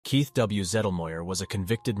Keith W. Zettlemoyer was a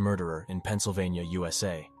convicted murderer in Pennsylvania,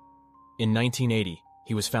 USA. In 1980,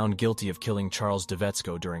 he was found guilty of killing Charles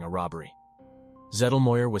Devetsko during a robbery.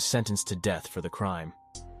 Zettlemoyer was sentenced to death for the crime.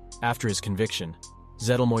 After his conviction,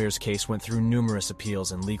 Zettlemoyer's case went through numerous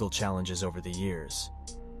appeals and legal challenges over the years.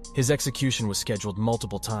 His execution was scheduled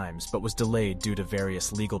multiple times but was delayed due to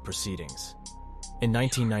various legal proceedings. In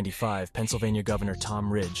 1995, Pennsylvania Governor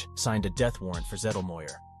Tom Ridge signed a death warrant for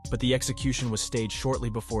Zettlemoyer, but the execution was staged shortly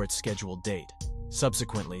before its scheduled date.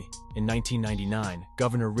 Subsequently, in 1999,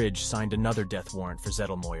 Governor Ridge signed another death warrant for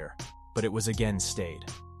Zettlemoyer, but it was again stayed.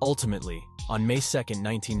 Ultimately, on May 2,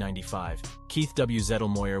 1995, Keith W.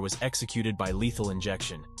 Zettlemoyer was executed by lethal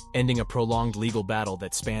injection, ending a prolonged legal battle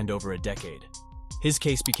that spanned over a decade. His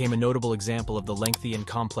case became a notable example of the lengthy and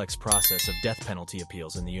complex process of death penalty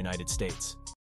appeals in the United States.